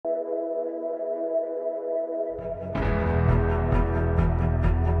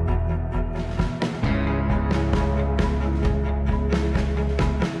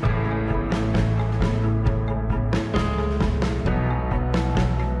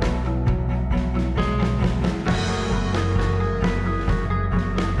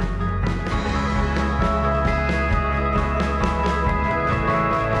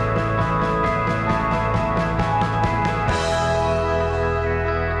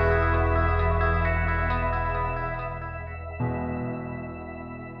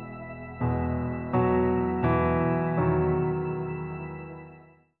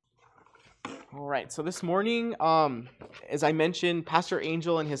right, so this morning, as I mentioned, Pastor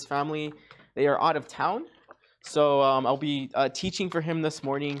Angel and his family, they are out of town. So I'll be teaching for him this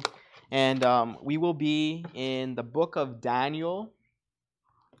morning, and we will be in the book of Daniel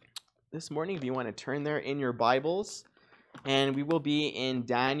this morning, if you want to turn there in your Bibles. And we will be in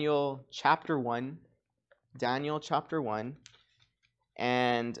Daniel chapter 1. Daniel chapter 1.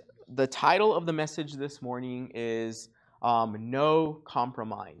 And the title of the message this morning is No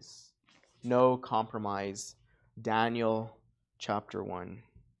Compromise. No compromise. Daniel chapter 1.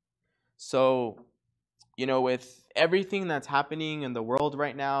 So, with everything that's happening in the world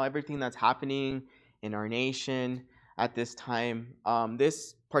right now, everything that's happening in our nation at this time,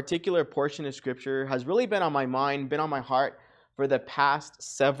 this particular portion of scripture has really been on my mind, been on my heart for the past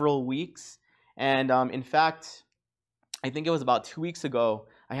several weeks. And in fact, I think it was about 2 weeks ago,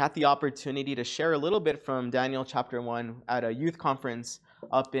 I had the opportunity to share a little bit from Daniel chapter 1 at a youth conference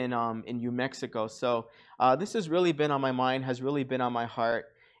up in New Mexico. So this has really been on my mind, has really been on my heart.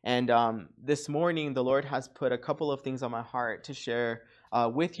 And this morning, the Lord has put a couple of things on my heart to share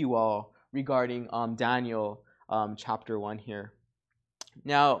with you all regarding Daniel chapter 1 here.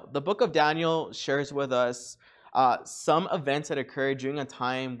 Now, the book of Daniel shares with us some events that occurred during a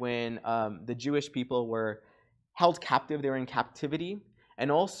time when the Jewish people were held captive. They were in captivity. And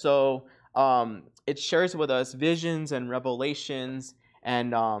also, it shares with us visions and revelations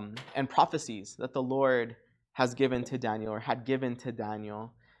and prophecies that the Lord has given to Daniel, or had given to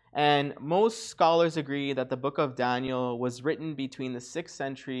Daniel. And most scholars agree that the book of Daniel was written between the 6th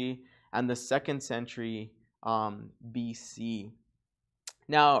century and the 2nd century BC.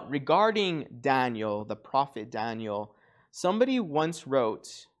 Now, regarding Daniel, the prophet Daniel, somebody once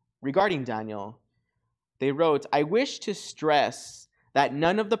wrote, regarding Daniel, they wrote, "I wish to stress that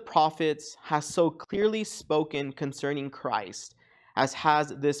none of the prophets has so clearly spoken concerning Christ as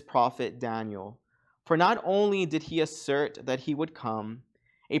has this prophet Daniel. For not only did he assert that he would come,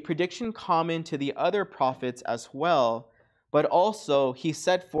 a prediction common to the other prophets as well, but also he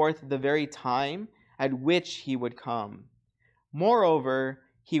set forth the very time at which he would come. Moreover,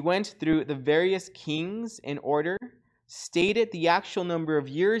 he went through the various kings in order, stated the actual number of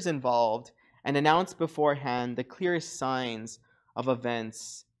years involved, and announced beforehand the clearest signs of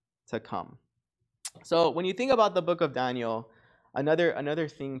events to come." So when you think about the book of Daniel, another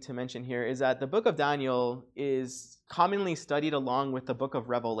thing to mention here is that the book of Daniel is commonly studied along with the book of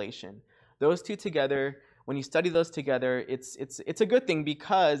Revelation. Those two together, when you study those together, it's a good thing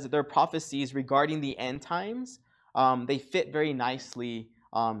because they're prophecies regarding the end times. They fit very nicely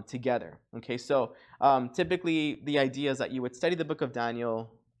together. Okay, so typically the idea is that you would study the book of Daniel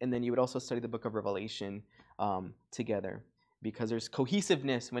and then you would also study the book of Revelation together, because there's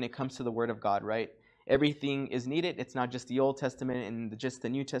cohesiveness when it comes to the Word of God, right? Everything is needed. It's not just the Old Testament and just the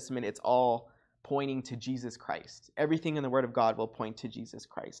New Testament. It's all pointing to Jesus Christ. Everything in the Word of God will point to Jesus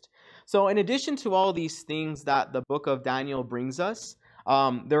Christ. So in addition to all these things that the book of Daniel brings us,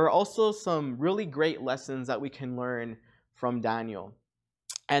 there are also some really great lessons that we can learn from Daniel.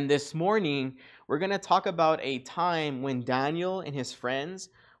 And this morning, we're going to talk about a time when Daniel and his friends,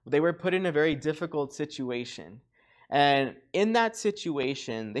 they were put in a very difficult situation. And in that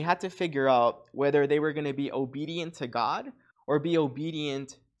situation, they had to figure out whether they were going to be obedient to God or be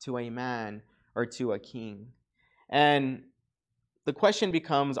obedient to a man or to a king. And the question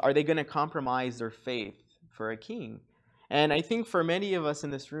becomes, are they going to compromise their faith for a king? And I think for many of us in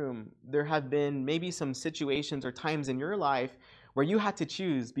this room, there have been maybe some situations or times in your life where you had to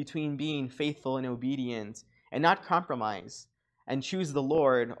choose between being faithful and obedient and not compromise and choose the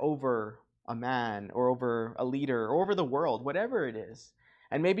Lord over a man or over a leader or over the world, whatever it is.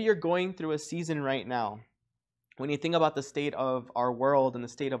 And maybe you're going through a season right now. When you think about the state of our world and the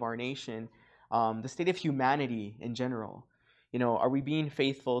state of our nation, the state of humanity in general, are we being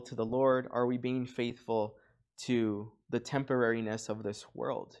faithful to the Lord? Are we being faithful to the temporariness of this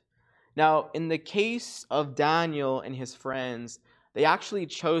world? Now, in the case of Daniel and his friends, they actually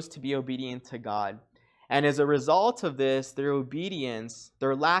chose to be obedient to God. And as a result of this, their obedience,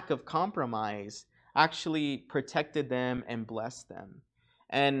 their lack of compromise, actually protected them and blessed them.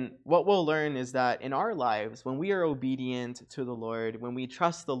 And what we'll learn is that in our lives, when we are obedient to the Lord, when we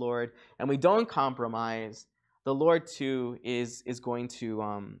trust the Lord, and we don't compromise, the Lord too is going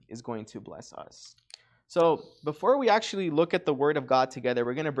to bless us. So before we actually look at the Word of God together,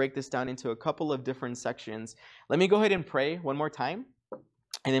 we're going to break this down into a couple of different sections. Let me go ahead and pray one more time,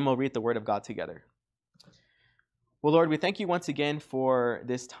 and then we'll read the Word of God together. Well, Lord, we thank you once again for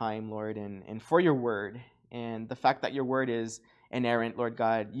this time, Lord, and for your Word, and the fact that your Word is inerrant, Lord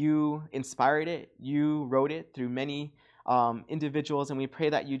God. You inspired it. You wrote it through many individuals, and we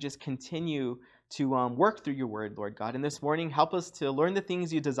pray that you just continue work through your word, Lord God. And this morning, help us to learn the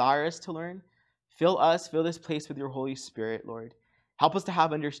things you desire us to learn. Fill this place with your Holy Spirit, Lord. Help us to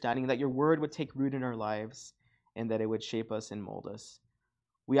have understanding that your word would take root in our lives and that it would shape us and mold us.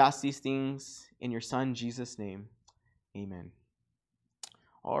 We ask these things in your Son, Jesus' name. Amen.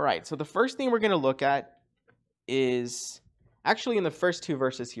 All right, so the first thing we're going to look at is actually in the first two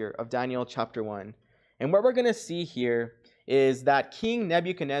verses here of Daniel chapter 1. And what we're going to see here is that King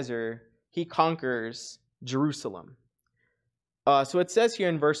Nebuchadnezzar, he conquers Jerusalem. So it says here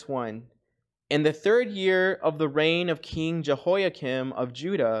in verse 1, in the 3rd year of the reign of King Jehoiakim of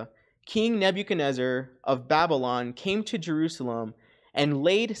Judah, King Nebuchadnezzar of Babylon came to Jerusalem and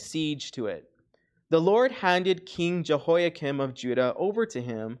laid siege to it. The Lord handed King Jehoiakim of Judah over to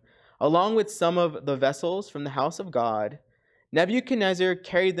him, along with some of the vessels from the house of God. Nebuchadnezzar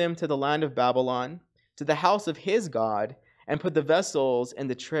carried them to the land of Babylon, to the house of his God, and put the vessels in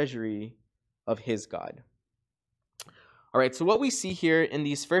the treasury of his God. All right, so what we see here in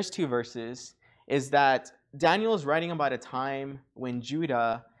these first two verses is that Daniel is writing about a time when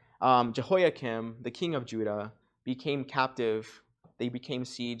Judah, Jehoiakim, the king of Judah, became captive. They became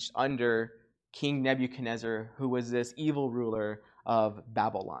sieged under King Nebuchadnezzar, who was this evil ruler of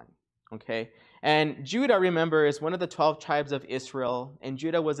Babylon. Okay, and Judah, remember, is one of the 12 tribes of Israel, and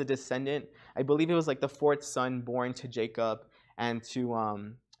Judah was a descendant. I believe it was like the 4th son born to Jacob and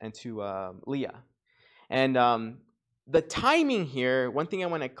to Leah. And the timing here, one thing I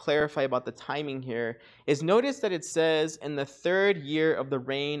want to clarify about the timing here is notice that it says in the 3rd year of the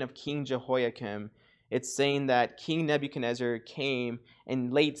reign of King Jehoiakim, it's saying that King Nebuchadnezzar came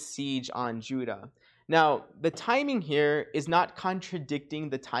and laid siege on Judah. Now, the timing here is not contradicting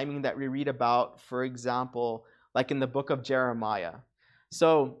the timing that we read about, for example, like in the book of Jeremiah.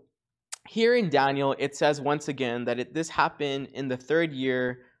 So here in Daniel, it says once again that this happened in the 3rd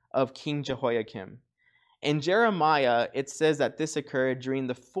year of King Jehoiakim. In Jeremiah, it says that this occurred during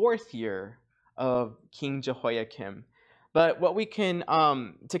the 4th year of King Jehoiakim. But what we can,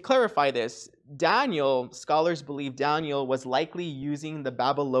 to clarify this, scholars believe Daniel was likely using the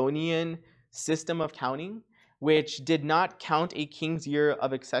Babylonian system of counting, which did not count a king's year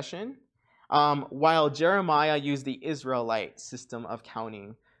of accession, while Jeremiah used the Israelite system of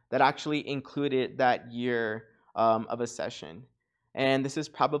counting that actually included that year of accession. And this is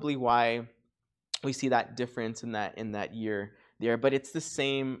probably why we see that difference in that year there, but it's the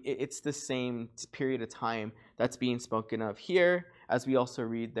same period of time that's being spoken of here, as we also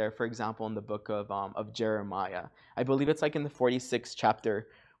read there, for example, in the book of Jeremiah. I believe it's like in the 46th chapter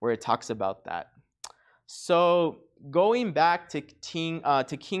where it talks about that. So going back to King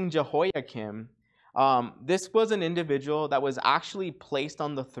Jehoiakim, this was an individual that was actually placed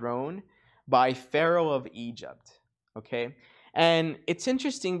on the throne by Pharaoh of Egypt. Okay, and it's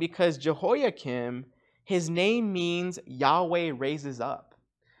interesting because Jehoiakim, his name means Yahweh raises up.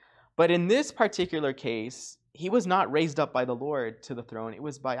 But in this particular case, he was not raised up by the Lord to the throne. It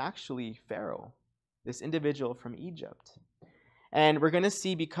was by actually Pharaoh, this individual from Egypt. And we're going to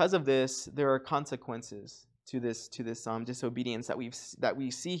see because of this, there are consequences to this disobedience that we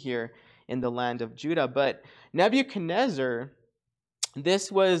see here in the land of Judah. But Nebuchadnezzar,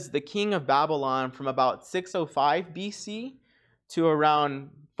 this was the king of Babylon from about 605 BC to around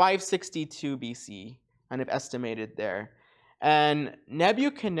 562 BC, kind of estimated there. And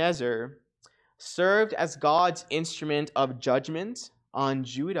Nebuchadnezzar served as God's instrument of judgment on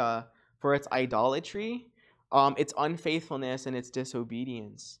Judah for its idolatry, its unfaithfulness, and its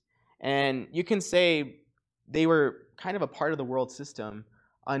disobedience. And you can say they were kind of a part of the world system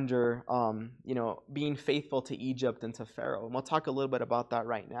under, being faithful to Egypt and to Pharaoh. And we'll talk a little bit about that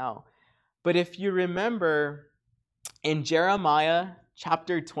right now. But if you remember in Jeremiah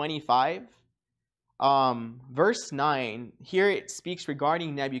chapter 25, verse 9, here it speaks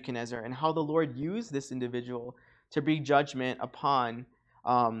regarding Nebuchadnezzar and how the Lord used this individual to bring judgment upon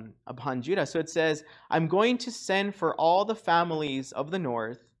Judah. So it says, I'm going to send for all the families of the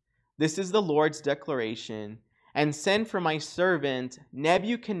north, this is the Lord's declaration, and send for my servant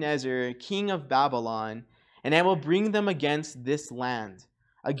Nebuchadnezzar, king of Babylon, and I will bring them against this land,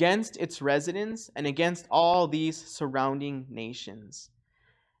 against its residents, and against all these surrounding nations.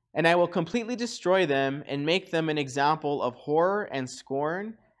 And I will completely destroy them and make them an example of horror and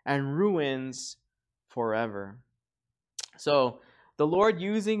scorn and ruins forever. So the Lord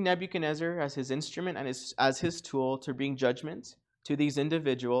using Nebuchadnezzar as his instrument and as his tool to bring judgment to these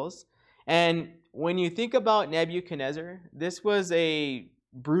individuals. And when you think about Nebuchadnezzar, this was a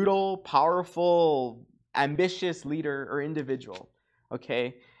brutal, powerful, ambitious leader or individual.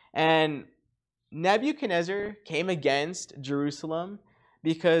 Okay? And Nebuchadnezzar came against Jerusalem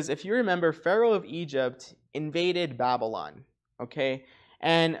because if you remember, Pharaoh of Egypt invaded Babylon, okay?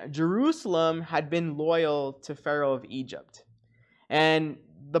 And Jerusalem had been loyal to Pharaoh of Egypt. And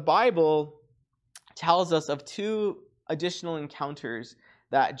the Bible tells us of two additional encounters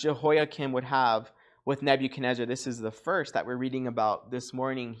that Jehoiakim would have with Nebuchadnezzar. This is the first that we're reading about this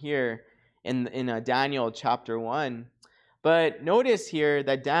morning here in Daniel chapter 1. But notice here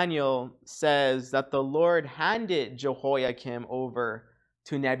that Daniel says that the Lord handed Jehoiakim over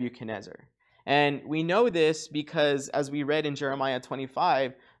to Nebuchadnezzar. And we know this because, as we read in Jeremiah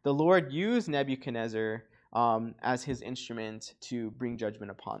 25, the Lord used Nebuchadnezzar as his instrument to bring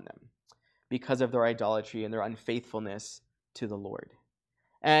judgment upon them because of their idolatry and their unfaithfulness to the Lord.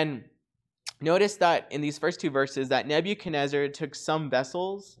 And notice that in these first two verses that Nebuchadnezzar took some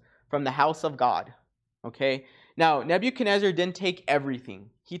vessels from the house of God. Okay? Now, Nebuchadnezzar didn't take everything.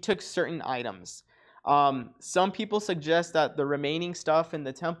 He took certain items. Some people suggest that the remaining stuff in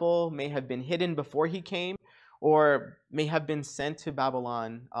the temple may have been hidden before he came, or may have been sent to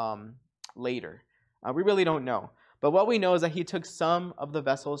Babylon later. We really don't know. But what we know is that he took some of the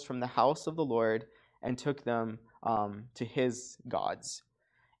vessels from the house of the Lord and took them to his gods.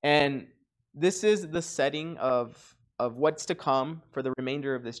 And this is the setting of what's to come for the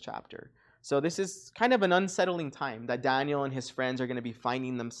remainder of this chapter. So this is kind of an unsettling time that Daniel and his friends are going to be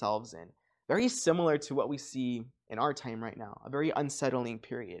finding themselves in. Very similar to what we see in our time right now, a very unsettling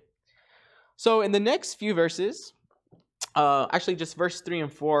period. So in the next few verses, actually just verse 3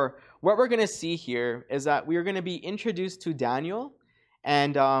 and 4, what we're going to see here is that we are going to be introduced to Daniel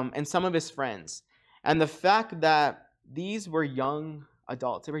and some of his friends. And the fact that these were young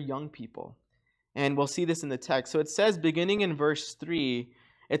adults, they were young people. And we'll see this in the text. So it says, beginning in verse 3,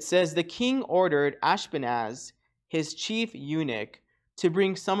 it says, the king ordered Ashpenaz, his chief eunuch, to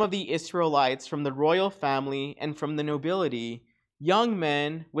bring some of the Israelites from the royal family and from the nobility, young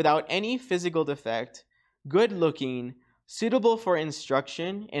men without any physical defect, good-looking, suitable for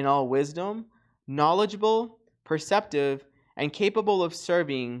instruction in all wisdom, knowledgeable, perceptive, and capable of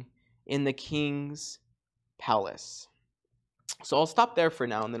serving in the king's palace. So I'll stop there for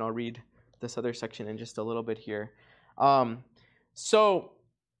now, and then I'll read this other section in just a little bit here.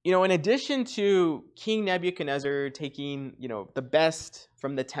 In addition to King Nebuchadnezzar taking, the best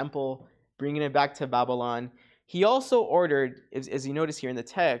from the temple, bringing it back to Babylon, he also ordered, as you notice here in the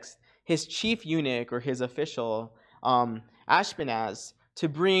text, his chief eunuch or his official, Ashpenaz, to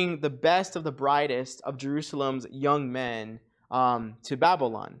bring the best of the brightest of Jerusalem's young men to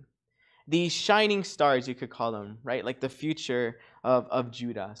Babylon. These shining stars, you could call them, right? Like the future of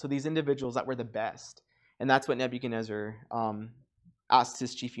Judah. So these individuals that were the best. And that's what Nebuchadnezzar asked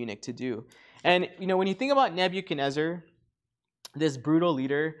his chief eunuch to do. And, when you think about Nebuchadnezzar, this brutal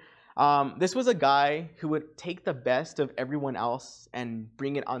leader, this was a guy who would take the best of everyone else and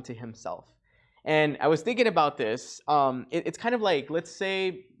bring it onto himself. And I was thinking about this. It's kind of like, let's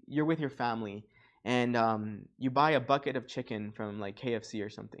say you're with your family and you buy a bucket of chicken from like KFC or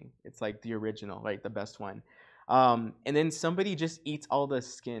something. It's like the original, right? The best one. And then somebody just eats all the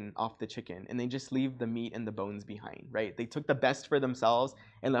skin off the chicken and they just leave the meat and the bones behind, right? They took the best for themselves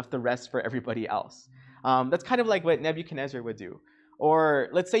and left the rest for everybody else. That's kind of like what Nebuchadnezzar would do. Or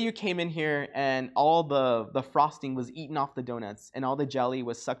let's say you came in here and all the frosting was eaten off the donuts and all the jelly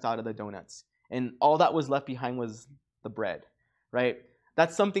was sucked out of the donuts. And all that was left behind was the bread, right?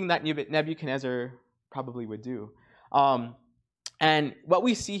 That's something that Nebuchadnezzar probably would do. And what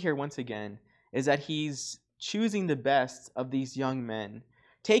we see here once again is that he's choosing the best of these young men,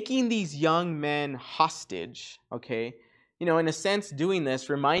 taking these young men hostage, okay? In a sense, doing this,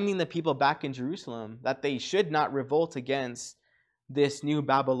 reminding the people back in Jerusalem that they should not revolt against this new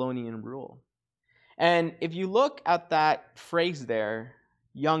Babylonian rule. And if you look at that phrase there,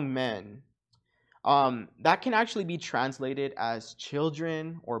 young men, that can actually be translated as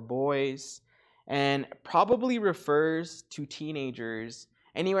children or boys, and probably refers to teenagers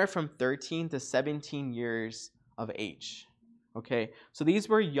anywhere from 13 to 17 years of age. Okay, so these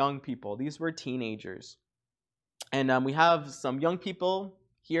were young people. These were teenagers. And we have some young people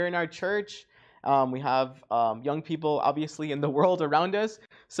here in our church. We have young people, obviously, in the world around us.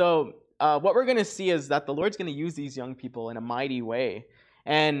 So what we're going to see is that the Lord's going to use these young people in a mighty way.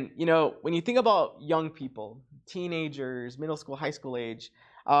 And, when you think about young people, teenagers, middle school, high school age,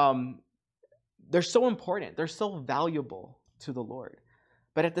 they're so important. They're so valuable to the Lord.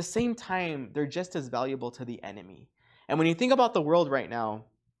 But at the same time, they're just as valuable to the enemy. And when you think about the world right now,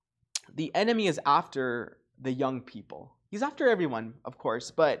 the enemy is after the young people. He's after everyone, of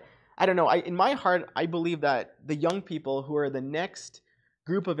course. But I don't know. In my heart, I believe that the young people who are the next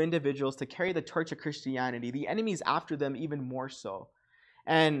group of individuals to carry the torch of Christianity, the enemy's after them even more so.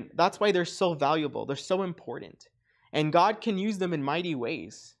 And that's why they're so valuable. They're so important. And God can use them in mighty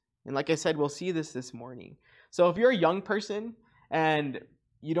ways. And like I said, we'll see this morning. So if you're a young person and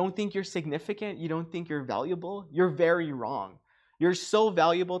you don't think you're significant, you don't think you're valuable, you're very wrong. You're so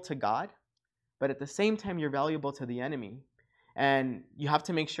valuable to God, but at the same time, you're valuable to the enemy. And you have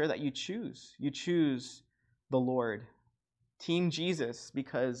to make sure that you choose. You choose the Lord. Team Jesus,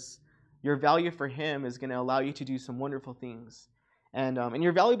 because your value for him is going to allow you to do some wonderful things. And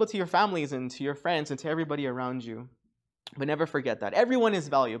you're valuable to your families and to your friends and to everybody around you. But never forget that. Everyone is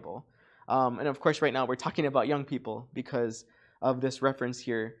valuable. And of course, right now, we're talking about young people because of this reference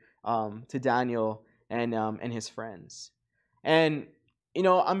here to Daniel and his friends. And,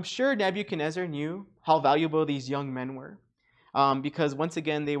 I'm sure Nebuchadnezzar knew how valuable these young men were. Because once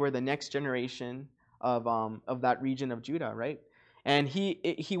again, they were the next generation of that region of Judah, right? And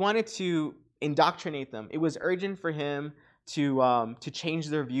he wanted to indoctrinate them. It was urgent for him to change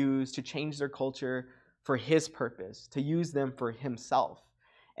their views, to change their culture for his purpose, to use them for himself.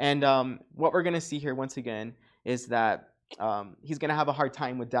 And what we're going to see here once again is that he's going to have a hard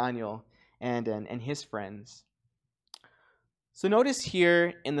time with Daniel and his friends. So notice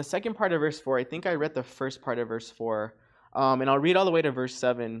here in the second part of verse 4, I think I read the first part of verse 4, and I'll read all the way to verse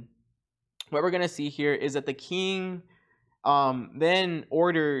 7. What we're going to see here is that the king then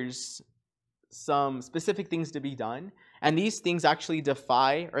orders some specific things to be done, and these things actually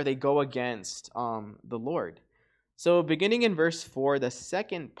defy or they go against the Lord. So beginning in verse 4, the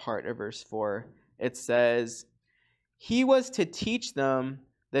second part of verse 4, it says, he was to teach them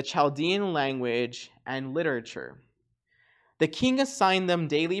the Chaldean language and literature. The king assigned them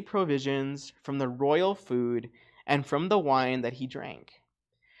daily provisions from the royal food and from the wine that he drank.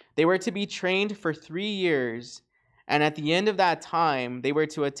 They were to be trained for 3 years, and at the end of that time, they were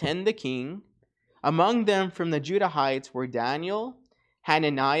to attend the king. Among them from the Judahites were Daniel,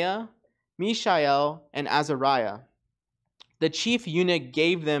 Hananiah, Mishael, and Azariah. The chief eunuch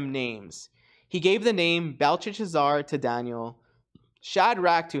gave them names. He gave the name Belteshazzar to Daniel,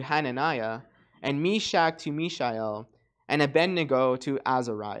 Shadrach to Hananiah, and Meshach to Mishael, and Abednego to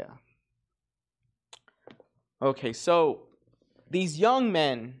Azariah. Okay, so these young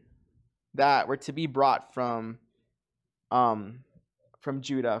men that were to be brought from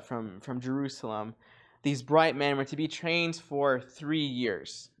Judah, from Jerusalem, these bright men were to be trained for 3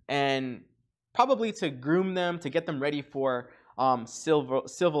 years, and probably to groom them, to get them ready for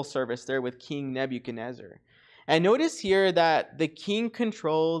civil service there with King Nebuchadnezzar. And notice here that the king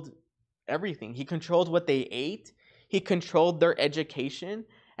controlled everything. He controlled what they ate. He controlled their education,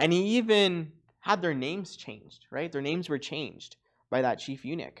 and he even had their names changed, right? Their names were changed by that chief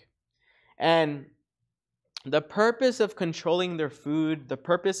eunuch. And the purpose of controlling their food, the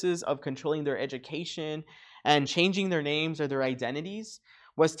purposes of controlling their education and changing their names or their identities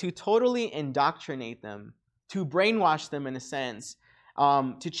was to totally indoctrinate them, to brainwash them in a sense,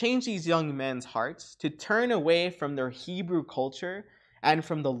 to change these young men's hearts, to turn away from their Hebrew culture and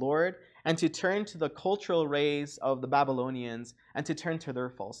from the Lord, and to turn to the cultural ways of the Babylonians and to turn to their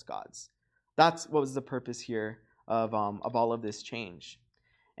false gods. That's what was the purpose here of all of this change.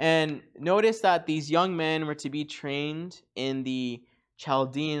 And notice that these young men were to be trained in the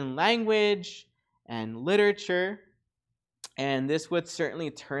Chaldean language and literature, and this would certainly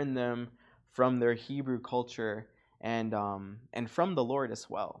turn them from their Hebrew culture and from the Lord as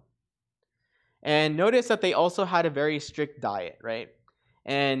well. And notice that they also had a very strict diet, right?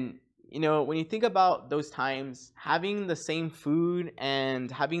 And when you think about those times, having the same food and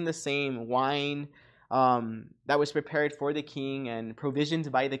having the same wine that was prepared for the king and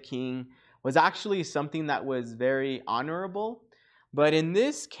provisioned by the king was actually something that was very honorable. But in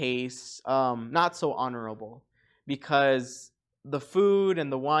this case, not so honorable, because the food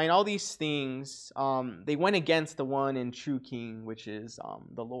and the wine, all these things, they went against the one and true king, which is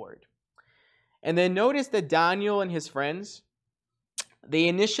the Lord. And then notice that Daniel and his friends, they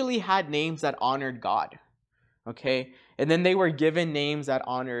initially had names that honored God, okay? And then they were given names that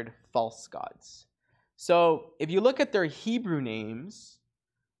honored false gods. So if you look at their Hebrew names,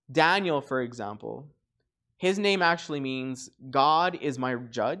 Daniel, for example, his name actually means God is my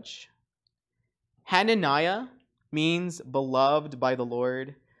judge. Hananiah means beloved by the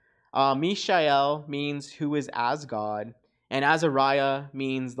Lord. Mishael means who is as God. And Azariah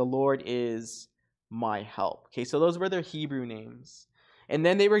means the Lord is my help. Okay, so those were their Hebrew names. And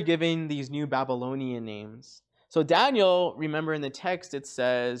then they were given these new Babylonian names. So Daniel, remember in the text it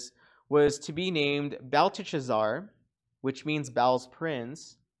says, was to be named Belteshazzar, which means Baal's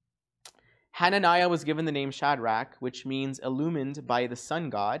prince. Hananiah was given the name Shadrach, which means illumined by the sun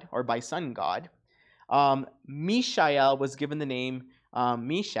god, or by sun god. Mishael was given the name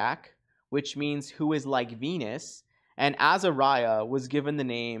Meshach, which means who is like Venus, and Azariah was given the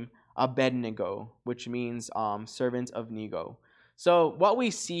name Abednego, which means servant of Nego. So what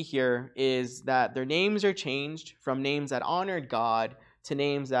we see here is that their names are changed from names that honored God to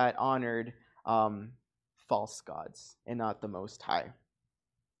names that honored false gods and not the Most High.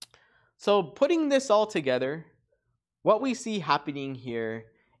 So putting this all together, what we see happening here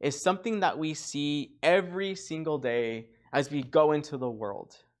is something that we see every single day as we go into the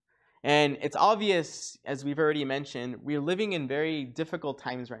world. And it's obvious, as we've already mentioned, we're living in very difficult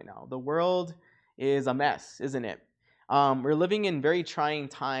times right now. The world is a mess, isn't it? We're living in very trying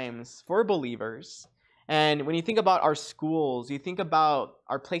times for believers. And when you think about our schools, you think about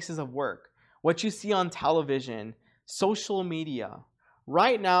our places of work, what you see on television, social media.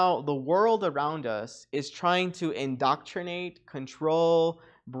 Right now, the world around us is trying to indoctrinate, control,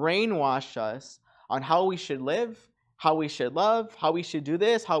 brainwash us on how we should live, how we should love, how we should do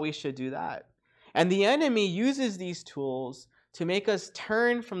this, how we should do that. And the enemy uses these tools to make us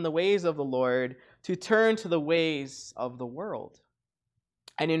turn from the ways of the Lord to turn to the ways of the world.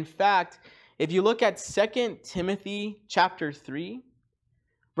 And in fact, if you look at 2 Timothy chapter 3,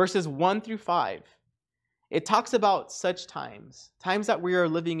 verses 1 through 5, it talks about such times that we are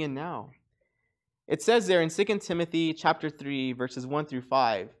living in now. It says there in 2 Timothy chapter 3, verses 1 through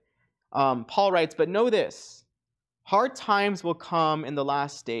 5, Paul writes, "But know this, hard times will come in the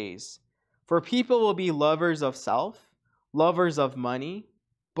last days, for people will be lovers of self, lovers of money,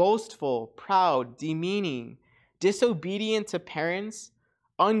 boastful, proud, demeaning, disobedient to parents,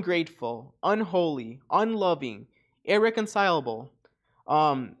 ungrateful, unholy, unloving, irreconcilable,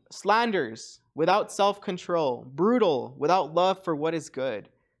 slanders, without self-control, brutal, without love for what is good,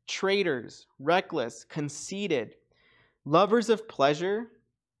 traitors, reckless, conceited, lovers of pleasure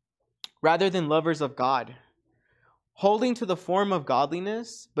rather than lovers of God, holding to the form of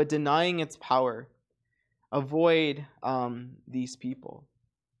godliness, but denying its power. Avoid these people."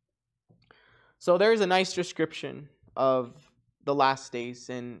 So there's a nice description of the last days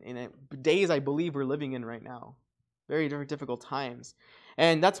and days I believe we're living in right now. Very, very difficult times.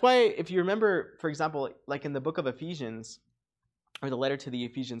 And that's why, if you remember, for example, like in the book of Ephesians, or the letter to the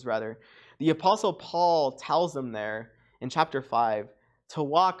Ephesians rather, the Apostle Paul tells them there in chapter 5 to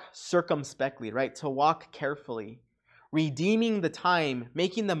walk circumspectly, right? To walk carefully, redeeming the time,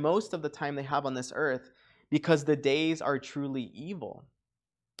 making the most of the time they have on this earth, because the days are truly evil.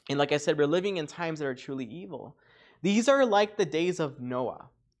 And like I said, we're living in times that are truly evil. These are like the days of Noah.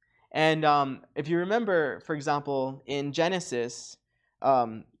 And if you remember, for example, in Genesis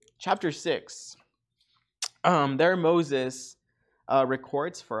chapter 6, there Moses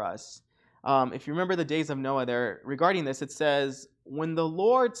records for us. If you remember the days of Noah there, regarding this, it says, "When the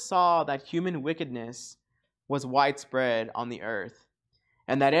Lord saw that human wickedness was widespread on the earth,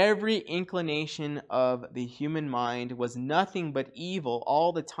 and that every inclination of the human mind was nothing but evil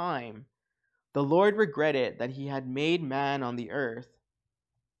all the time, the Lord regretted that he had made man on the earth,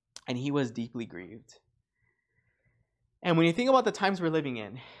 and he was deeply grieved." And when you think about the times we're living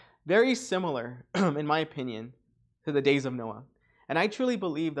in, very similar, in my opinion, to the days of Noah. And I truly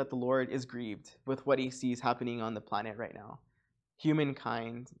believe that the Lord is grieved with what he sees happening on the planet right now.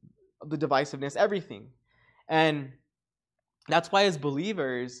 Humankind, the divisiveness, everything. And that's why as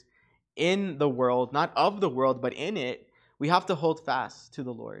believers in the world, not of the world, but in it, we have to hold fast to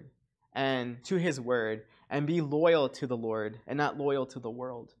the Lord and to his word and be loyal to the Lord and not loyal to the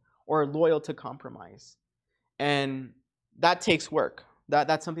world or loyal to compromise. And that takes work.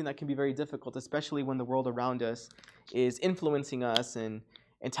 That's something that can be very difficult, especially when the world around us is influencing us and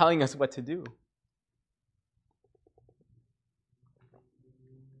telling us what to do.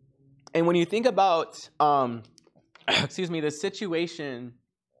 And when you think about, the situation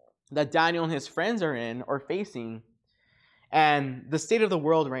that Daniel and his friends are in or facing, and the state of the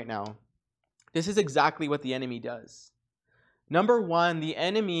world right now, this is exactly what the enemy does. Number one, the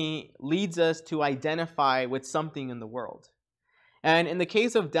enemy leads us to identify with something in the world. And in the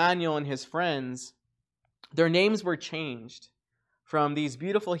case of Daniel and his friends, their names were changed from these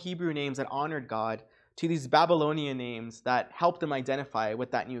beautiful Hebrew names that honored God to these Babylonian names that helped them identify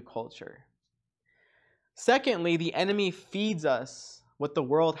with that new culture. Secondly, the enemy feeds us what the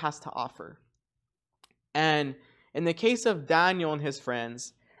world has to offer. And in the case of Daniel and his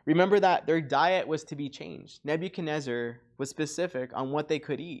friends, remember that their diet was to be changed. Nebuchadnezzar was specific on what they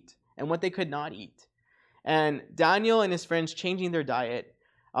could eat and what they could not eat. And Daniel and his friends changing their diet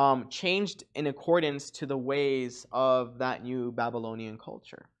changed in accordance to the ways of that new Babylonian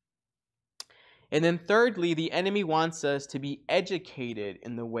culture. And then thirdly, the enemy wants us to be educated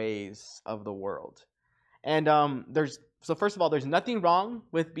in the ways of the world. And there's So first of all, there's nothing wrong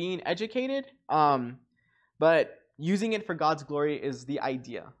with being educated, but using it for God's glory is the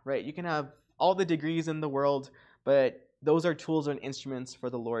idea, right? You can have all the degrees in the world, but those are tools and instruments for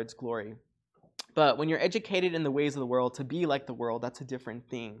the Lord's glory. But when you're educated in the ways of the world to be like the world, that's a different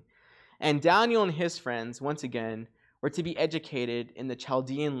thing. And Daniel and his friends, once again, were to be educated in the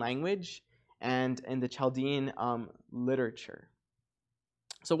Chaldean language and in the Chaldean literature.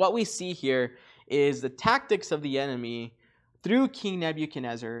 So what we see here is the tactics of the enemy through King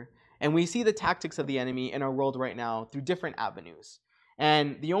Nebuchadnezzar, and we see the tactics of the enemy in our world right now through different avenues.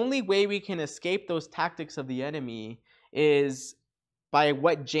 And the only way we can escape those tactics of the enemy is by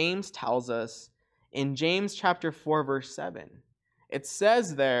what James tells us in James chapter 4, verse 7. It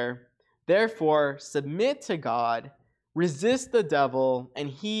says there, "Therefore, submit to God, resist the devil, and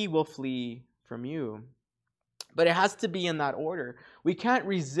he will flee from you." But it has to be in that order. We can't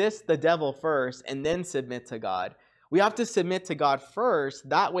resist the devil first and then submit to God. We have to submit to God first.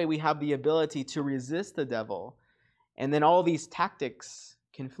 That way we have the ability to resist the devil. And then all these tactics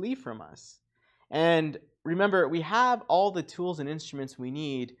can flee from us. And remember, we have all the tools and instruments we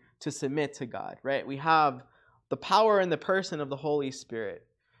need to submit to God, right? We have the power and the person of the Holy Spirit.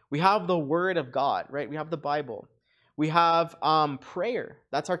 We have the Word of God, right? We have the Bible. We have prayer.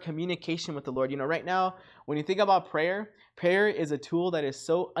 That's our communication with the Lord. You know, right now, when you think about prayer, prayer is a tool that is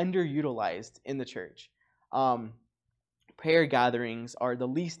so underutilized in the church. Prayer gatherings are the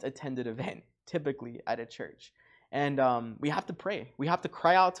least attended event, typically, at a church. And we have to pray. We have to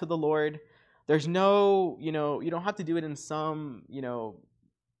cry out to the Lord. There's no, you don't have to do it in some,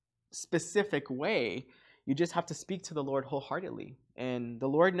 specific way. You just have to speak to the Lord wholeheartedly. And the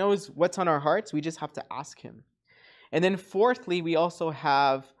Lord knows what's on our hearts. We just have to ask him. And then fourthly, we also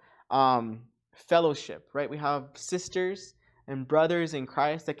have fellowship, right? We have sisters and brothers in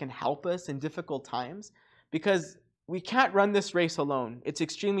Christ that can help us in difficult times, because we can't run this race alone. It's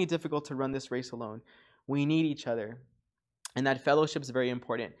extremely difficult to run this race alone. We need each other. And that fellowship is very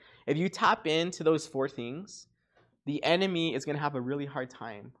important. If you tap into those four things, the enemy is going to have a really hard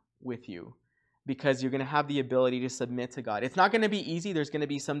time with you, because you're going to have the ability to submit to God. It's not going to be easy. There's going to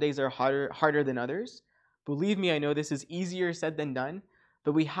be some days that are harder than others. Believe me, I know this is easier said than done,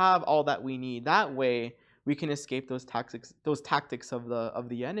 but we have all that we need. That way, we can escape those tactics of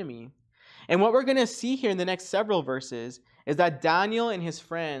the enemy. And what we're going to see here in the next several verses is that Daniel and his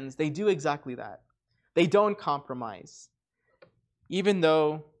friends, they do exactly that. They don't compromise. Even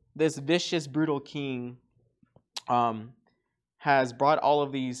though this vicious, brutal king has brought all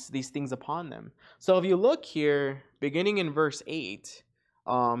of these things upon them. So if you look here, beginning in verse 8,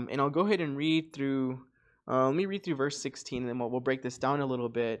 and I'll go ahead and read through, let me read through verse 16, and then we'll break this down a little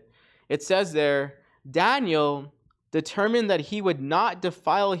bit. It says there, "Daniel determined that he would not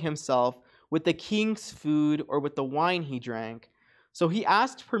defile himself with the king's food or with the wine he drank. So he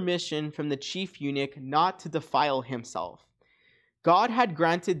asked permission from the chief eunuch not to defile himself. God had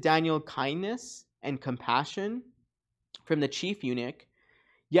granted Daniel kindness and compassion from the chief eunuch.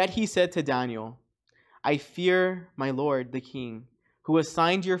 Yet he said to Daniel, 'I fear my lord the king, who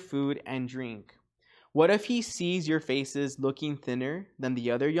assigned your food and drink. What if he sees your faces looking thinner than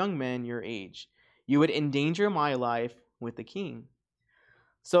the other young men your age? You would endanger my life with the king.'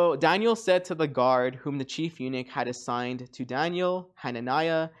 So Daniel said to the guard whom the chief eunuch had assigned to Daniel,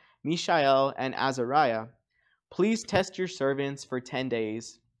 Hananiah, Mishael, and Azariah, 'Please test your servants for 10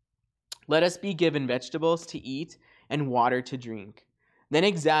 days. Let us be given vegetables to eat and water to drink. Then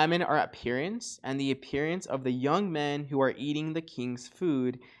examine our appearance and the appearance of the young men who are eating the king's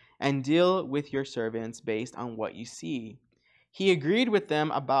food, and deal with your servants based on what you see.' He agreed with them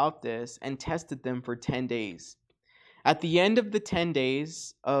about this and tested them for 10 days. At the end of the 10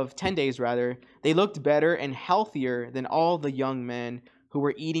 days, they looked better and healthier than all the young men who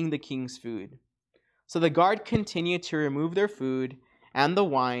were eating the king's food. So the guard continued to remove their food and the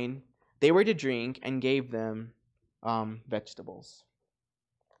wine they were to drink, and gave them vegetables."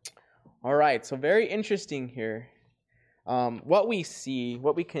 All right, so very interesting here. What we see,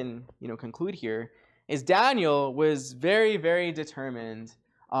 what we can conclude here, is Daniel was very, very determined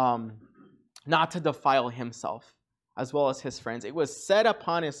not to defile himself, as well as his friends. It was set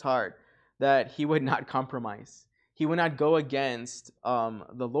upon his heart that he would not compromise. He would not go against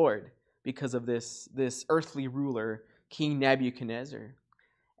the Lord because of this earthly ruler, King Nebuchadnezzar.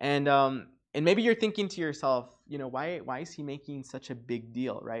 And maybe you're thinking to yourself, why is he making such a big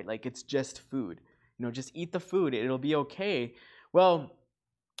deal, right? Like, it's just food. Just eat the food. It'll be okay. Well,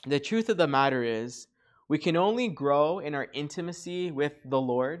 the truth of the matter is, we can only grow in our intimacy with the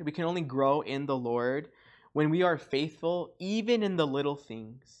Lord. We can only grow in the Lord when we are faithful, even in the little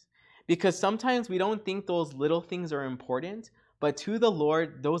things. Because sometimes we don't think those little things are important, but to the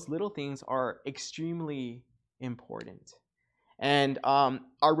Lord, those little things are extremely important. And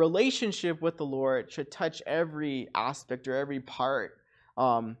our relationship with the Lord should touch every aspect or every part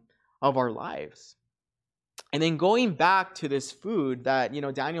um, of our lives. And then going back to this food that,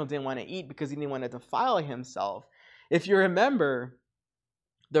 Daniel didn't want to eat because he didn't want to defile himself. If you remember,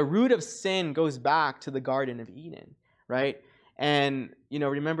 the root of sin goes back to the Garden of Eden, right? And,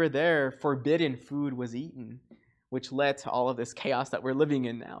 remember there, forbidden food was eaten, which led to all of this chaos that we're living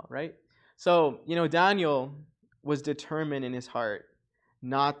in now, right? So, Daniel was determined in his heart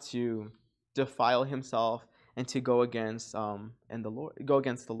not to defile himself and to go against the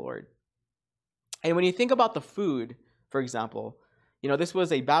Lord. And when you think about the food, for example, this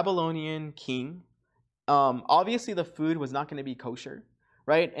was a Babylonian king. Obviously, the food was not going to be kosher,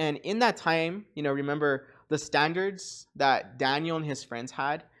 right? And in that time, remember the standards that Daniel and his friends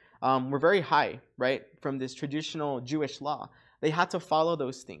had were very high, right? From this traditional Jewish law. They had to follow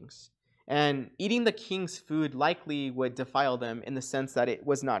those things. And eating the king's food likely would defile them in the sense that it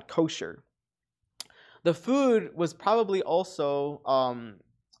was not kosher. The food was probably also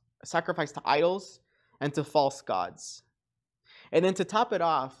sacrificed to idols and to false gods. And then to top it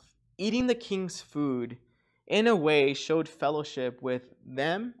off, eating the king's food in a way showed fellowship with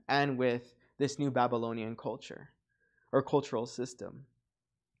them and with this new Babylonian culture or cultural system.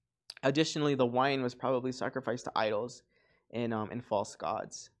 Additionally, the wine was probably sacrificed to idols and false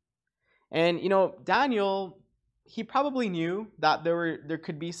gods. And Daniel, he probably knew that there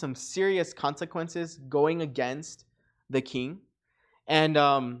could be some serious consequences going against the king. And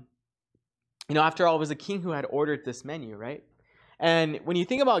after all, it was a king who had ordered this menu, right? And when you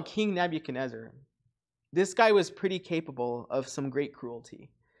think about King Nebuchadnezzar, this guy was pretty capable of some great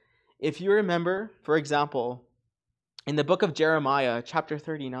cruelty. If you remember, for example, in the book of Jeremiah, chapter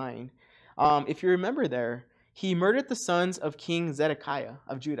 39, if you remember there, he murdered the sons of King Zedekiah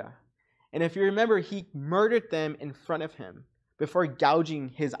of Judah. And if you remember, he murdered them in front of him before gouging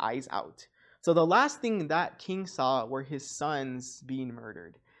his eyes out. So the last thing that king saw were his sons being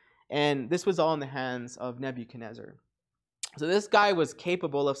murdered. And this was all in the hands of Nebuchadnezzar. So this guy was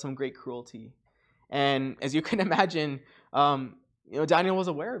capable of some great cruelty. And as you can imagine, Daniel was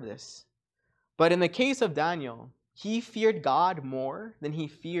aware of this. But in the case of Daniel, he feared God more than he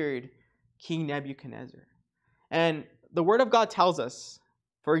feared King Nebuchadnezzar. And the Word of God tells us,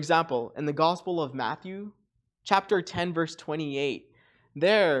 for example, in the Gospel of Matthew, chapter 10, verse 28,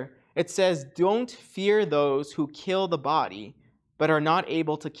 there it says, "Don't fear those who kill the body, but are not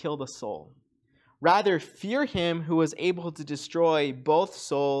able to kill the soul. Rather, fear him who is able to destroy both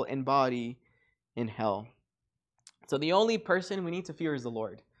soul and body in hell." So the only person we need to fear is the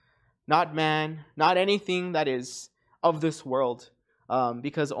Lord. Not man, not anything that is of this world,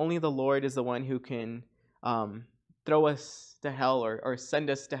 because only the Lord is the one who can throw us to hell or send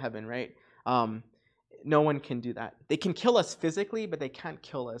us to heaven, right? No one can do that. They can kill us physically, but they can't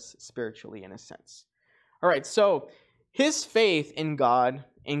kill us spiritually in a sense. All right, so his faith in God,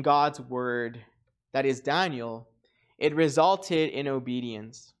 in God's word, that is Daniel, it resulted in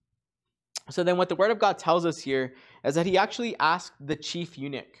obedience. So then what the word of God tells us here is that he actually asked the chief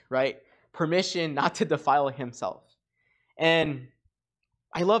eunuch, right, permission not to defile himself. And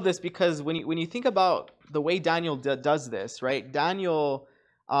I love this because when you think about the way Daniel does this, right, Daniel,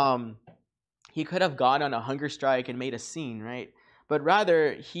 he could have gone on a hunger strike and made a scene, right? But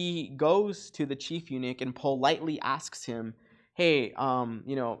rather, he goes to the chief eunuch and politely asks him, "Hey,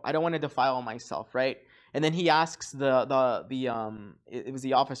 I don't want to defile myself," right? And then he asks it was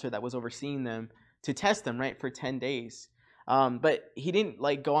the officer that was overseeing them to test them, right, for 10 days. But he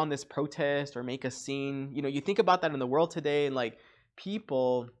didn't go on this protest or make a scene. You think about that in the world today, and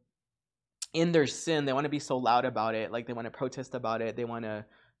people in their sin, they want to be so loud about it, they want to protest about it, they want to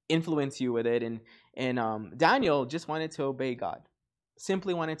influence you with it. And Daniel just wanted to obey God,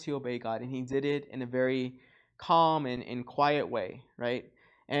 simply wanted to obey God, and he did it in a very calm and quiet way, right?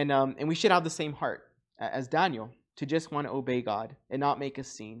 And we should have the same heart as Daniel, to just want to obey God and not make a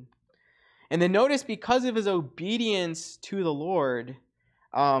scene. And then notice, because of his obedience to the Lord,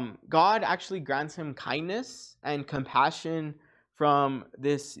 God actually grants him kindness and compassion from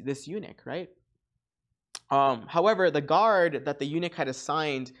this eunuch, right? However, the guard that the eunuch had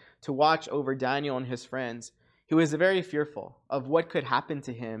assigned to watch over Daniel and his friends, he was very fearful of what could happen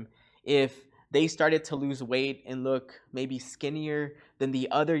to him if they started to lose weight and look maybe skinnier than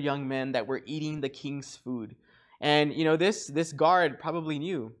the other young men that were eating the king's food. And this guard probably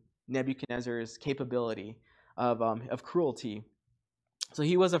knew Nebuchadnezzar's capability of cruelty, so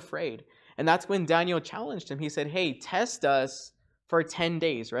he was afraid. And that's when Daniel challenged him. He said, "Hey, test us for 10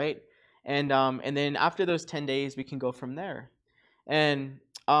 days, right? And then after those 10 days, we can go from there. And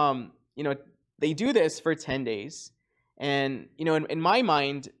you know, they do this for 10 days. And you know, in my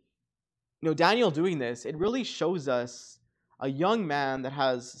mind, you know, Daniel doing this, it really shows us a young man that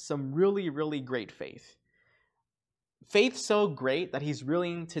has some really, really great faith. Faith so great that he's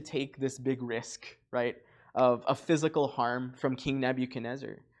willing to take this big risk, right, of physical harm from King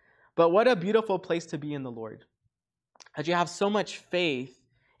Nebuchadnezzar. But what a beautiful place to be in the Lord. That you have so much faith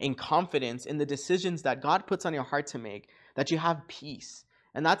and confidence in the decisions that God puts on your heart to make, that you have peace.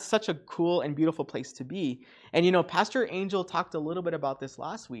 And that's such a cool and beautiful place to be. And you know, Pastor Angel talked a little bit about this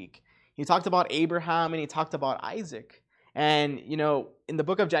last week. He talked about Abraham and he talked about Isaac. And you know, in the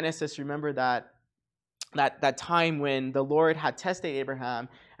book of Genesis, remember that time when the Lord had tested Abraham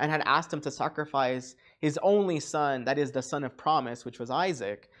and had asked him to sacrifice his only son, that is the son of promise, which was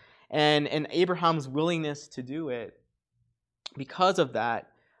Isaac. And Abraham's willingness to do it, because of that,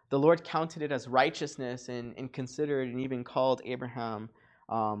 the Lord counted it as righteousness and considered and even called Abraham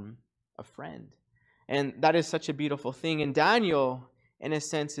a friend. And that is such a beautiful thing. And Daniel, in a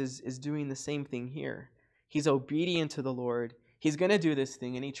sense, is doing the same thing here. He's obedient to the Lord. He's going to do this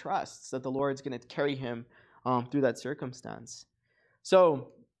thing, and he trusts that the Lord's going to carry him through that circumstance. So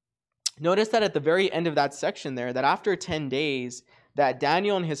notice that at the very end of that section there, that after 10 days, that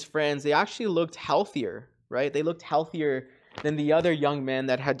Daniel and his friends, they actually looked healthier, right? They looked healthier than the other young men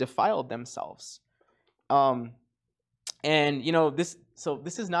that had defiled themselves. And you know, this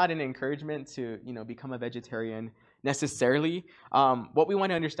is not an encouragement to, you know, become a vegetarian necessarily. What we want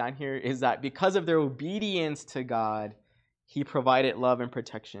to understand here is that because of their obedience to God, he provided love and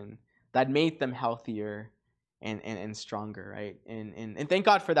protection that made them healthier and stronger, right? And thank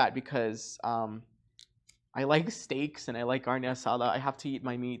God for that, because I like steaks and I like carne asada. I have to eat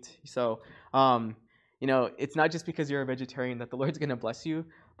my meat. So, you know, it's not just because you're a vegetarian that the Lord's going to bless you,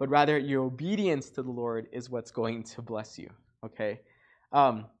 but rather your obedience to the Lord is what's going to bless you, okay?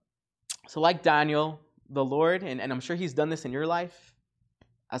 So like Daniel, the Lord, and I'm sure he's done this in your life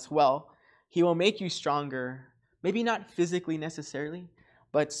as well, he will make you stronger. Maybe not physically necessarily,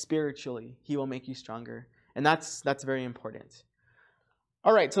 but spiritually, he will make you stronger. And that's very important.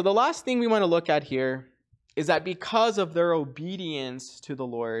 All right, so the last thing we want to look at here is that because of their obedience to the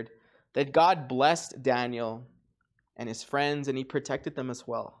Lord, that God blessed Daniel and his friends, and he protected them as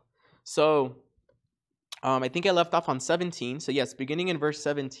well. So I think I left off on 17. So yes, beginning in verse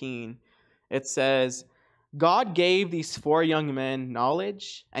 17, it says, God gave these 4 young men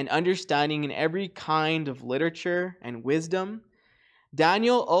knowledge and understanding in every kind of literature and wisdom.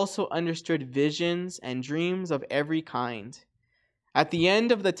 Daniel also understood visions and dreams of every kind. At the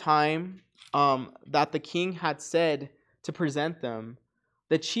end of the time that the king had said to present them,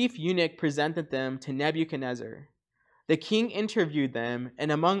 the chief eunuch presented them to Nebuchadnezzar. The king interviewed them, and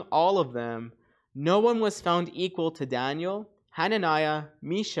among all of them, no one was found equal to Daniel, Hananiah,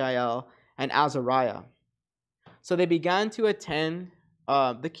 Mishael, and Azariah. So they began to attend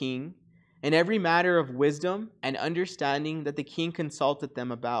the king in every matter of wisdom and understanding that the king consulted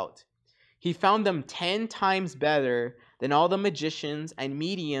them about. He found them 10 times better than all the magicians and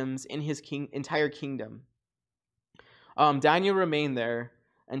mediums in his entire kingdom. Daniel remained there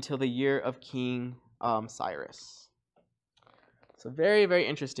until the year of King Cyrus. So very, very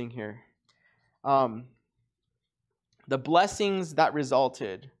interesting here. The blessings that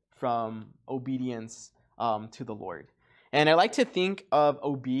resulted from obedience to the Lord. And I like to think of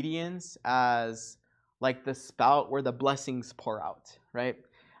obedience as like the spout where the blessings pour out, right?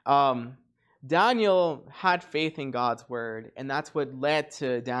 Daniel had faith in God's word, and that's what led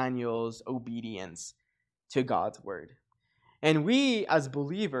to Daniel's obedience to God's word. And we as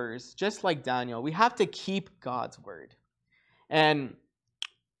believers, just like Daniel, we have to keep God's word. And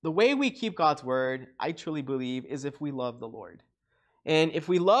the way we keep God's word, I truly believe, is if we love the Lord. And if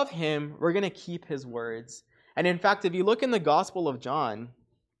we love him, we're going to keep his words. And in fact, if you look in the Gospel of John,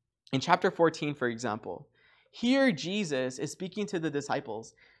 in chapter 14, for example, here Jesus is speaking to the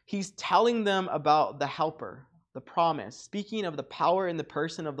disciples. He's telling them about the helper, the promise, speaking of the power in the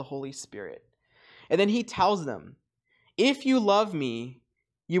person of the Holy Spirit. And then he tells them, if you love me,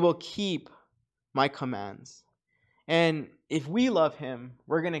 you will keep my commands. And if we love him,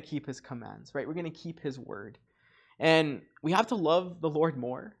 we're going to keep his commands, right? We're going to keep his word. And we have to love the Lord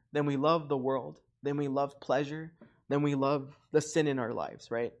more than we love the world, than we love pleasure, than we love the sin in our lives,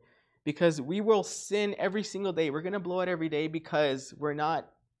 right? Because we will sin every single day. We're going to blow it every day because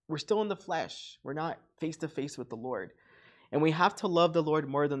we're still in the flesh. We're not face to face with the Lord. And we have to love the Lord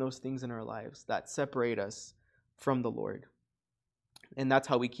more than those things in our lives that separate us from the Lord. And that's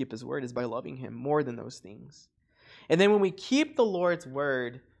how we keep his word, is by loving him more than those things. And then when we keep the Lord's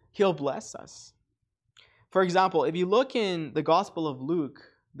word, He'll bless us. For example, if you look in the Gospel of Luke,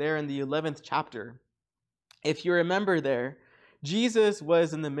 there in the 11th chapter, if you remember there, Jesus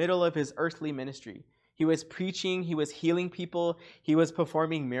was in the middle of his earthly ministry. He was preaching, he was healing people, he was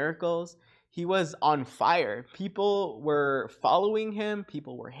performing miracles. He was on fire. People were following him,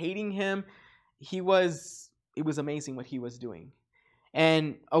 people were hating him. It was amazing what he was doing.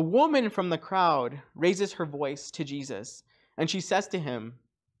 And a woman from the crowd raises her voice to Jesus, and she says to him,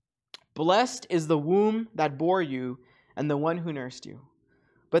 "Blessed is the womb that bore you and the one who nursed you."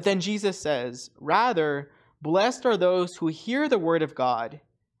 But then Jesus says, "Rather, blessed are those who hear the word of God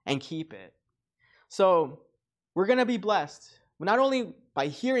and keep it." So we're going to be blessed, not only by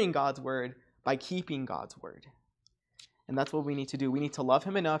hearing God's word, by keeping God's word. And that's what we need to do. We need to love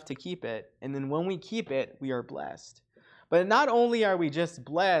him enough to keep it. And then when we keep it, we are blessed. But not only are we just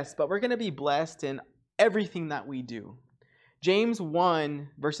blessed, but we're going to be blessed in everything that we do. James 1,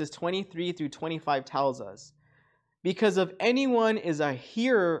 verses 23 through 25 tells us, "Because if anyone is a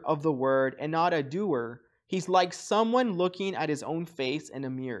hearer of the word and not a doer, he's like someone looking at his own face in a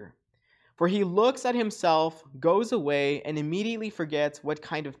mirror. For he looks at himself, goes away, and immediately forgets what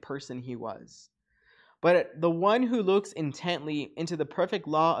kind of person he was. But the one who looks intently into the perfect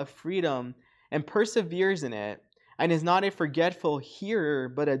law of freedom and perseveres in it, and is not a forgetful hearer,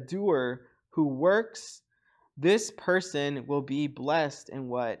 but a doer who works, this person will be blessed in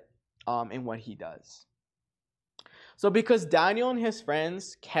what he does." So because Daniel and his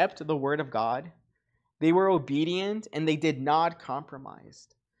friends kept the word of God, they were obedient and they did not compromise.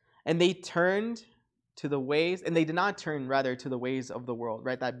 And they turned to the ways, and they did not turn rather to the ways of the world,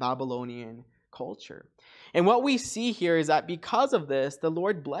 right? That Babylonian culture. And what we see here is that because of this, the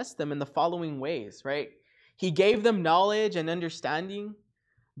Lord blessed them in the following ways, right? He gave them knowledge and understanding.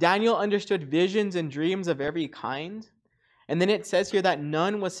 Daniel understood visions and dreams of every kind. And then it says here that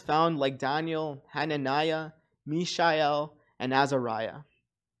none was found like Daniel, Hananiah, Mishael, and Azariah.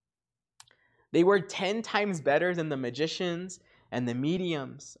 They were 10 times better than the magicians and the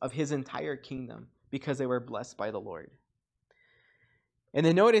mediums of his entire kingdom because they were blessed by the Lord. And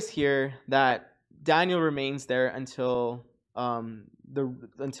then notice here that Daniel remains there until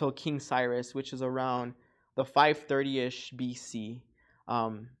King Cyrus, which is around the 530-ish BC.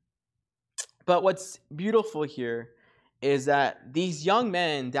 But what's beautiful here is that these young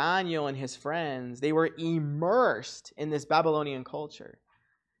men, Daniel and his friends, they were immersed in this Babylonian culture.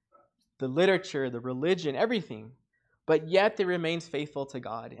 The literature, the religion, everything. But yet they remained faithful to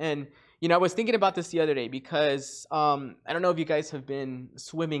God. And, I was thinking about this the other day because I don't know if you guys have been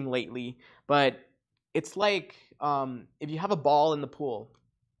swimming lately, but it's like if you have a ball in the pool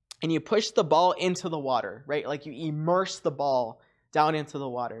and you push the ball into the water, right? Like you immerse the ball down into the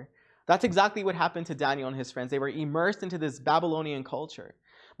water. That's exactly what happened to Daniel and his friends. They were immersed into this Babylonian culture.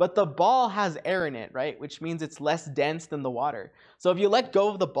 But the ball has air in it, right? Which means it's less dense than the water. So if you let go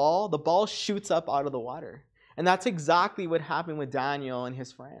of the ball shoots up out of the water. And that's exactly what happened with Daniel and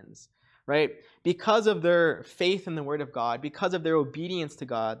his friends, right? Because of their faith in the word of God, because of their obedience to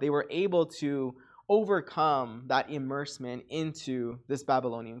God, they were able to overcome that immersement into this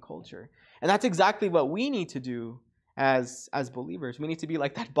Babylonian culture. And that's exactly what we need to do as believers. We need to be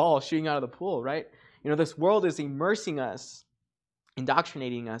like that ball shooting out of the pool, right? This world is immersing us,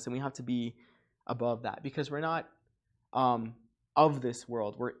 indoctrinating us, and we have to be above that because we're not of this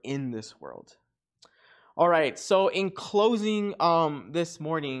world. We're in this world. All right, so in closing this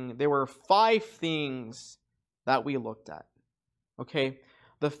morning, there were 5 things that we looked at, okay?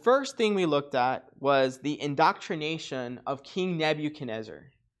 The first thing we looked at was the indoctrination of King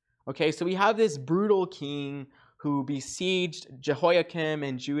Nebuchadnezzar. Okay, so we have this brutal king who besieged Jehoiakim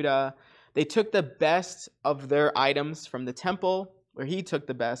and Judah. They took the best of their items from the temple, where he took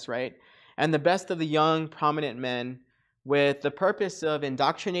the best, right? And the best of the young, prominent men with the purpose of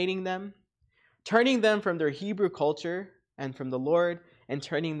indoctrinating them, turning them from their Hebrew culture and from the Lord, and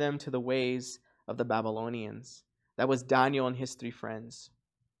turning them to the ways of the Babylonians. That was Daniel and his 3 friends.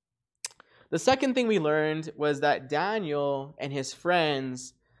 The second thing we learned was that Daniel and his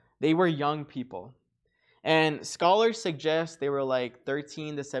friends, they were young people. And scholars suggest they were like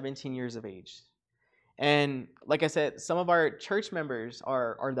 13 to 17 years of age. And like I said, some of our church members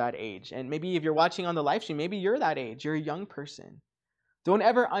are that age. And maybe if you're watching on the live stream, maybe you're that age. You're a young person. Don't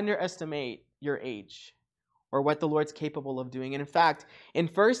ever underestimate your age or what the Lord's capable of doing. And in fact, in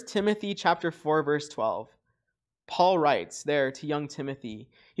 1 Timothy chapter 4, verse 12, Paul writes there to young Timothy,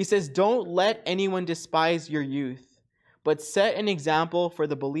 he says, "Don't let anyone despise your youth, but set an example for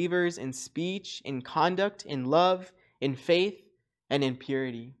the believers in speech, in conduct, in love, in faith, and in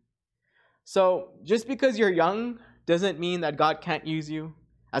purity." So just because you're young doesn't mean that God can't use you.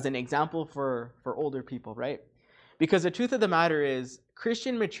 as an example for older people, right? Because the truth of the matter is,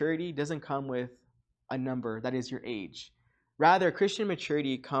 Christian maturity doesn't come with a number that is your age. Rather, Christian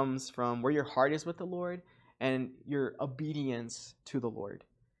maturity comes from where your heart is with the Lord and your obedience to the Lord.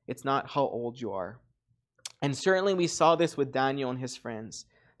 It's not how old you are. And certainly we saw this with Daniel and his friends.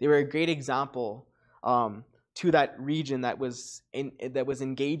 They were a great example to that region that was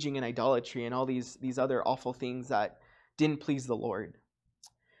engaging in idolatry and all these other awful things that didn't please the Lord.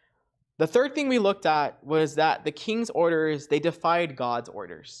 The third thing we looked at was that the king's orders, they defied God's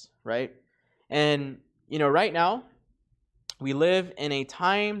orders, right? And, right now, we live in a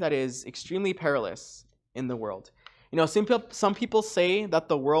time that is extremely perilous in the world. Some people say that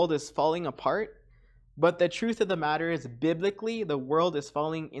the world is falling apart, but the truth of the matter is, biblically, the world is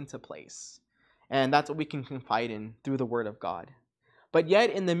falling into place. And that's what we can confide in through the Word of God. But yet,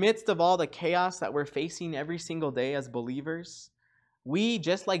 in the midst of all the chaos that we're facing every single day as believers, we,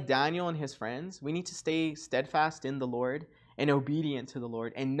 just like Daniel and his friends, we need to stay steadfast in the Lord and obedient to the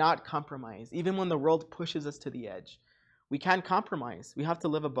Lord and not compromise. Even when the world pushes us to the edge, we can't compromise. We have to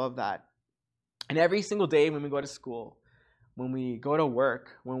live above that. And every single day when we go to school, when we go to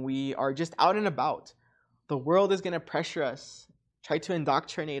work, when we are just out and about, the world is going to pressure us, try to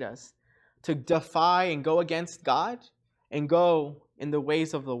indoctrinate us, to defy and go against God and go in the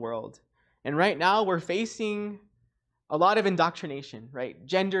ways of the world. And right now we're facing a lot of indoctrination, right?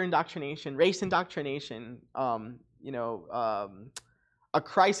 Gender indoctrination, race indoctrination, a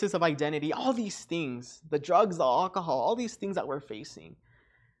crisis of identity, all these things, the drugs, the alcohol, all these things that we're facing.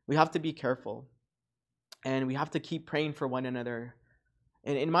 We have to be careful. And we have to keep praying for one another.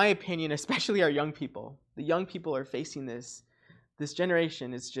 And in my opinion, especially our young people, the young people are facing this. This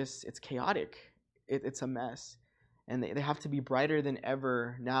generation is it's chaotic. It's a mess. And they have to be brighter than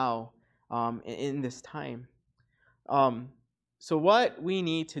ever now in this time. So what we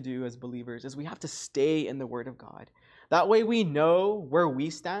need to do as believers is we have to stay in the Word of God. That way we know where we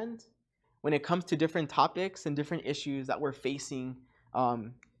stand when it comes to different topics and different issues that we're facing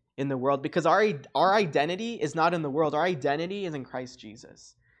in the world. Because our identity is not in the world. Our identity is in Christ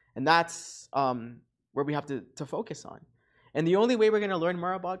Jesus. And that's where we have to focus on. And the only way we're going to learn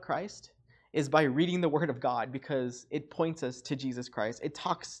more about Christ is by reading the Word of God, because it points us to Jesus Christ. It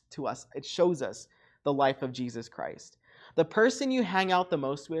talks to us. It shows us the life of Jesus Christ. The person you hang out the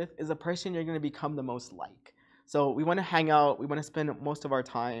most with is the person you're going to become the most like. So we want to hang out. We want to spend most of our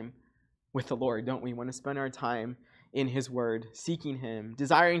time with the Lord, don't we? We want to spend our time in His Word, seeking Him,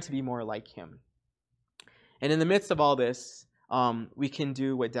 desiring to be more like Him. And in the midst of all this, we can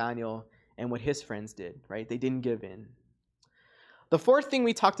do what Daniel and what his friends did, right? They didn't give in. The fourth thing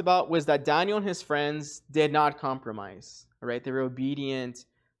we talked about was that Daniel and his friends did not compromise, right? They were obedient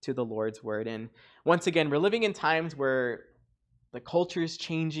to the Lord's word. And once again, we're living in times where the culture is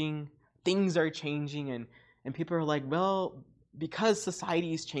changing, things are changing, and people are like, well, because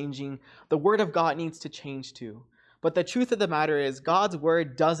society is changing, the Word of God needs to change too. But the truth of the matter is, God's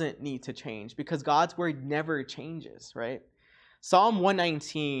Word doesn't need to change, because God's Word never changes, right? Psalm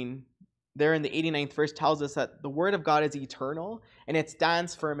 119, there in the 89th verse, tells us that the Word of God is eternal and it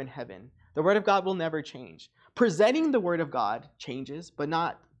stands firm in heaven. The Word of God will never change. Presenting the Word of God changes, but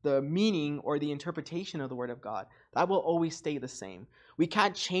not the meaning or the interpretation of the Word of God. That will always stay the same. We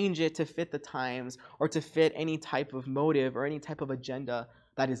can't change it to fit the times or to fit any type of motive or any type of agenda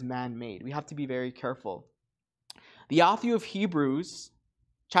that is man-made. We have to be very careful. The author of Hebrews,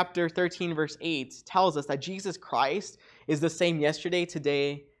 chapter 13, verse 8, tells us that Jesus Christ is the same yesterday,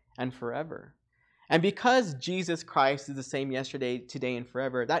 today, and forever. And because Jesus Christ is the same yesterday, today, and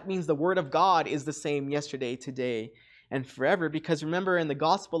forever, that means the Word of God is the same yesterday, today, and forever. Because remember, in the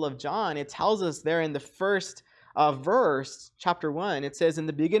Gospel of John, it tells us there in the first verse, chapter 1, it says, "In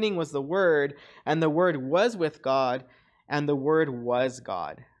the beginning was the Word, and the Word was with God, and the Word was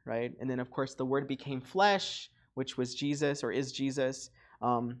God." Right? And then, of course, the Word became flesh, which was Jesus, or is Jesus.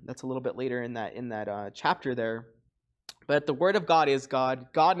 That's a little bit later in that chapter there. But the Word of God is God.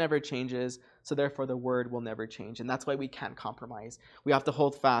 God never changes, so therefore the Word will never change. And that's why we can't compromise. We have to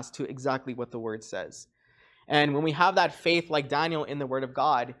hold fast to exactly what the Word says. And when we have that faith like Daniel in the Word of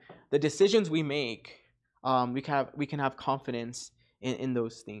God, the decisions we make, we can have confidence in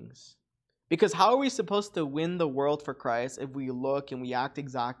those things. Because how are we supposed to win the world for Christ if we look and we act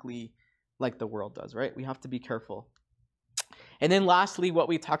exactly like the world does, right? We have to be careful. And then lastly, what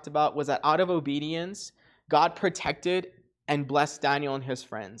we talked about was that out of obedience, God protected and blessed Daniel and his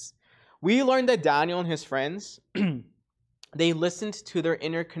friends. We learned that Daniel and his friends, they listened to their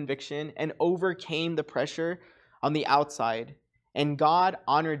inner conviction and overcame the pressure on the outside. And God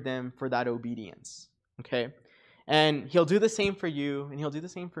honored them for that obedience. Okay? And he'll do the same for you, and he'll do the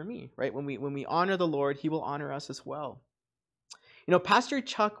same for me, right? When we honor the Lord, he will honor us as well. You know, Pastor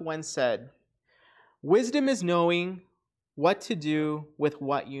Chuck once said, wisdom is knowing what to do with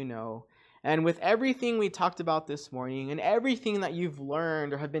what you know. And with everything we talked about this morning and everything that you've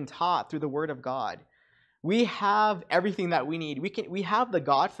learned or have been taught through the Word of God, we have everything that we need. We have the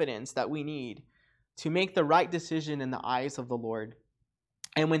Godfidence that we need to make the right decision in the eyes of the Lord.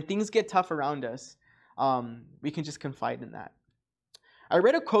 And when things get tough around us, we can just confide in that. I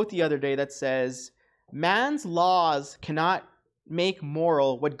read a quote the other day that says, man's laws cannot make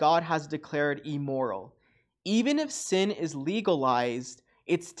moral what God has declared immoral. Even if sin is legalized,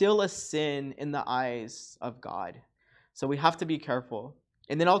 it's still a sin in the eyes of God. So we have to be careful.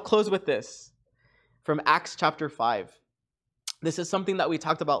 And then I'll close with this from Acts chapter 5. This is something that we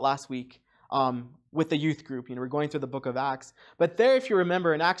talked about last week with the youth group. You know, we're going through the book of Acts. But there, if you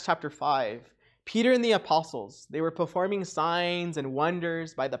remember, in Acts chapter 5, Peter and the apostles, they were performing signs and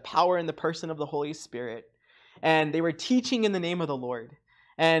wonders by the power and the person of the Holy Spirit. And they were teaching in the name of the Lord.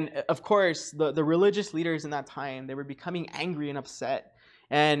 And of course, the religious leaders in that time, they were becoming angry and upset.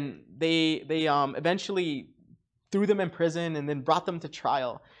 And they eventually threw them in prison and then brought them to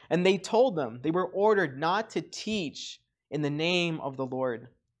trial. And they told them, they were ordered not to teach in the name of the Lord.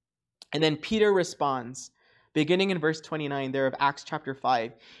 And then Peter responds, beginning in verse 29 there of Acts chapter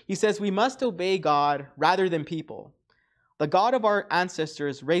 5. He says, we must obey God rather than people. The God of our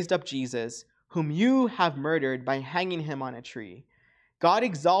ancestors raised up Jesus, whom you have murdered by hanging him on a tree. God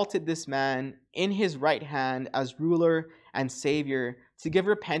exalted this man in his right hand as ruler and savior to give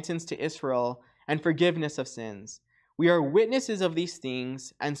repentance to Israel and forgiveness of sins. We are witnesses of these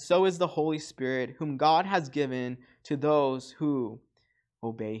things, and so is the Holy Spirit, whom God has given to those who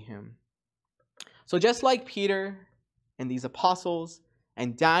obey him. So just like Peter and these apostles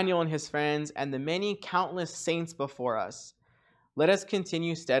and Daniel and his friends and the many countless saints before us, let us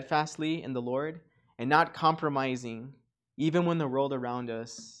continue steadfastly in the Lord and not compromising, even when the world around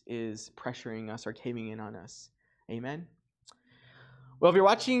us is pressuring us or caving in on us. Amen. Well, if you're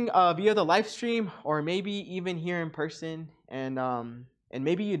watching via the live stream or maybe even here in person, and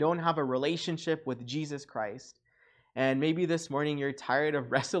maybe you don't have a relationship with Jesus Christ, and maybe this morning you're tired of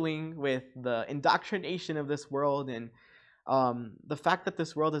wrestling with the indoctrination of this world and the fact that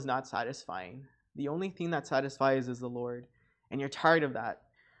this world is not satisfying. The only thing that satisfies is the Lord, and you're tired of that.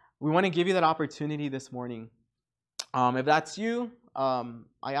 We want to give you that opportunity this morning. If that's you,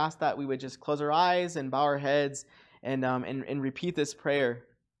 I ask that we would just close our eyes and bow our heads and repeat this prayer.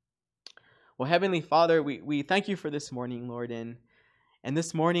 Well, Heavenly Father, we thank you for this morning, Lord, and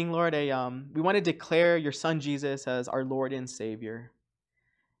this morning, Lord, we want to declare your Son Jesus as our Lord and Savior.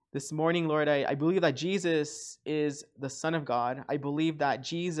 This morning, Lord, I believe that Jesus is the Son of God. I believe that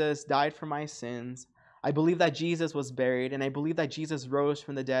Jesus died for my sins. I believe that Jesus was buried, and I believe that Jesus rose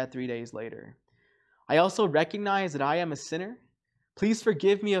from the dead 3 days later. I also recognize that I am a sinner. Please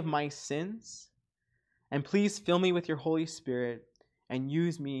forgive me of my sins, and please fill me with your Holy Spirit and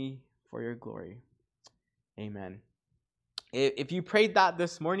use me for your glory. Amen. If you prayed that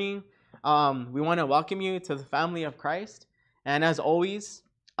this morning, we want to welcome you to the family of Christ. And as always,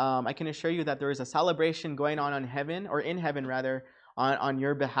 I can assure you that there is a celebration going on in heaven, on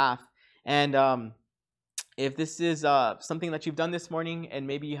your behalf. And if this is something that you've done this morning and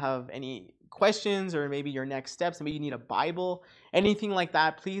maybe you have any questions or maybe your next steps, maybe you need a Bible, anything like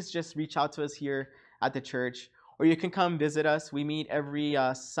that, please just reach out to us here at the church. Or you can come visit us. We meet every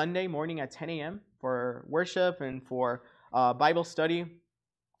Sunday morning at 10 a.m. for worship and for Bible study.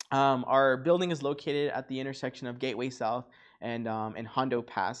 Our building is located at the intersection of Gateway South and Hondo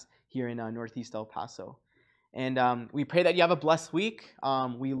Pass here in Northeast El Paso. And we pray that you have a blessed week.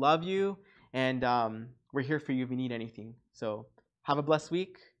 We love you, and we're here for you if you need anything. So have a blessed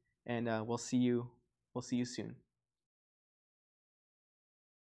week, and we'll see you soon.